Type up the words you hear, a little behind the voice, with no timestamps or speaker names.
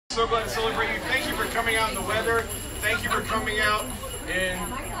So glad to celebrate you. Thank you for coming out in the weather. Thank you for coming out and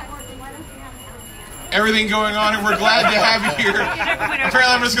everything going on, and we're glad to have you here. Apparently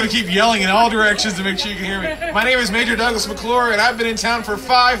I'm just going to keep yelling in all directions to make sure you can hear me. My name is Major Douglas McClure, and I've been in town for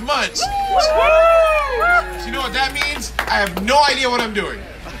 5 months. So you know what that means? I have no idea what I'm doing.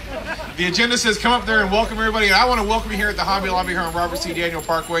 The agenda says come up there and welcome everybody, and I want to welcome you here at the Hobby Lobby here on Robert C. Daniel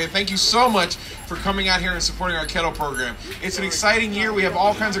Parkway, and thank you so much for coming out here and supporting our kettle program. It's an exciting year. We have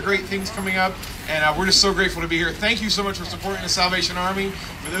all kinds of great things coming up, and we're just so grateful to be here. Thank you so much for supporting the Salvation Army.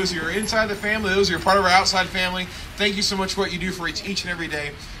 For those who are inside the family, those who are part of our outside family, thank you so much for what you do for each and every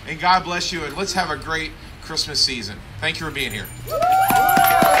day, and God bless you, and let's have a great Christmas season. Thank you for being here.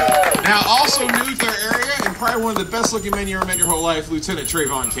 Now, also new to our area, and probably one of the best looking men you ever met in your whole life, Lieutenant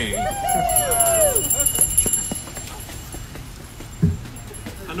Trayvon Kane.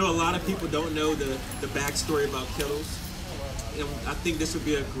 I know a lot of people don't know the backstory about kettles, and I think this would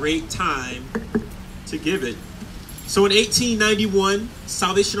be a great time to give it. So in 1891,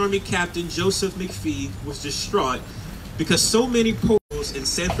 Salvation Army Captain Joseph McPhee was distraught because so many Poles in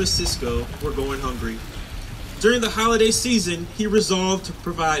San Francisco were going hungry. During the holiday season, he resolved to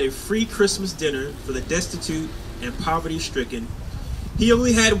provide a free Christmas dinner for the destitute and poverty-stricken. He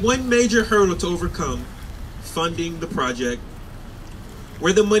only had one major hurdle to overcome: funding the project.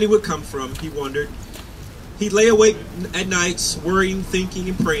 Where the money would come from, he wondered. He lay awake at nights, worrying, thinking,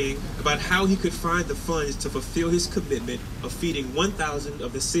 and praying about how he could find the funds to fulfill his commitment of feeding 1,000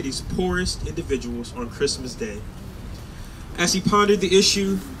 of the city's poorest individuals on Christmas Day. As he pondered the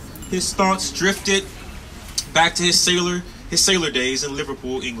issue, his thoughts drifted back to his sailor days in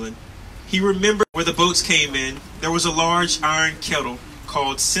Liverpool, England. He remembered where the boats came in. There was a large iron kettle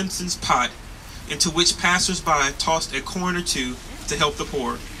called Simpson's Pot, into which passers-by tossed a coin or two to help the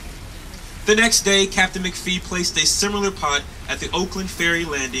poor. The next day, Captain McPhee placed a similar pot at the Oakland Ferry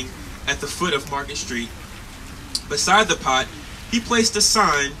Landing at the foot of Market Street. Beside the pot, he placed a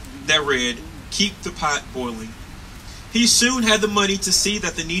sign that read, "Keep the pot boiling." He soon had the money to see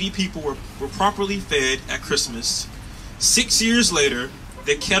that the needy people were properly fed at Christmas. 6 years later,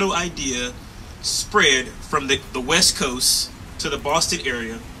 the kettle idea spread from the West Coast to the Boston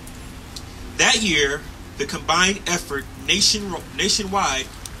area. That year, the combined effort nationwide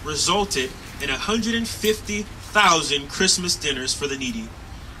resulted in 150,000 Christmas dinners for the needy.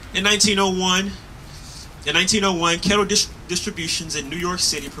 In 1901, kettle distributions in New York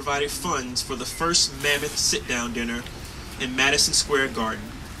City provided funds for the first mammoth sit-down dinner in Madison Square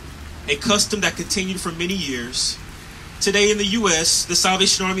Garden, a custom that continued for many years. Today in the U.S., the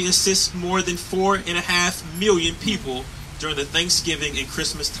Salvation Army assists more than 4.5 million people during the Thanksgiving and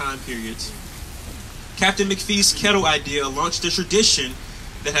Christmas time periods. Captain McPhee's kettle idea launched a tradition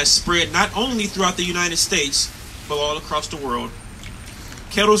that has spread not only throughout the United States, but all across the world.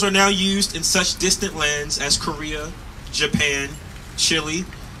 Kettles are now used in such distant lands as Korea, Japan, Chile,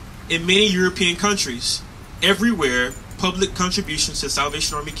 and many European countries. Everywhere, public contributions to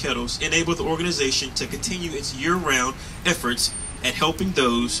Salvation Army kettles enable the organization to continue its year-round efforts at helping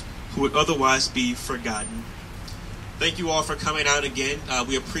those who would otherwise be forgotten. Thank you all for coming out again.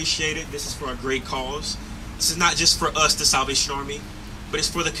 We appreciate it. This is for a great cause. This is not just for us, the Salvation Army, but it's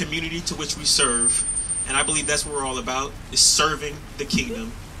for the community to which we serve. And I believe that's what we're all about, is serving the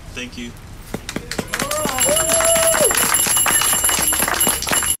kingdom. Thank you.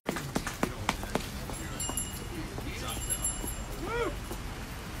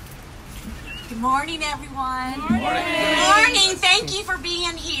 Good morning, everyone. Good morning. Good morning. Thank you for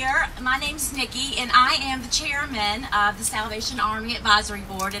being here. My name's Nikki, and I am the chairman of the Salvation Army Advisory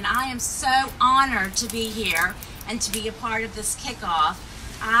Board, and I am so honored to be here and to be a part of this kickoff.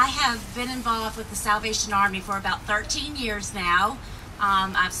 I have been involved with the Salvation Army for about 13 years now.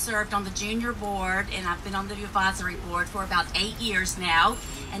 I've served on the junior board, and I've been on the advisory board for about 8 years now,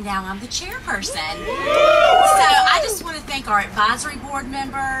 and now I'm the chairperson. So I just want to thank our advisory board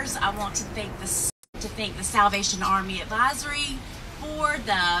members. I want to thank the Salvation Army Advisory Board,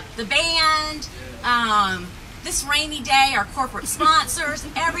 the band, this rainy day, our corporate sponsors,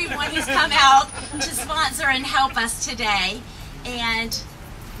 everyone who's come out to sponsor and help us today. And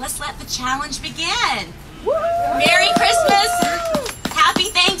let's let the challenge begin. Merry Christmas,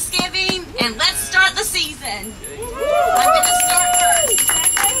 Happy Thanksgiving, and let's start the season. I'm going to start first.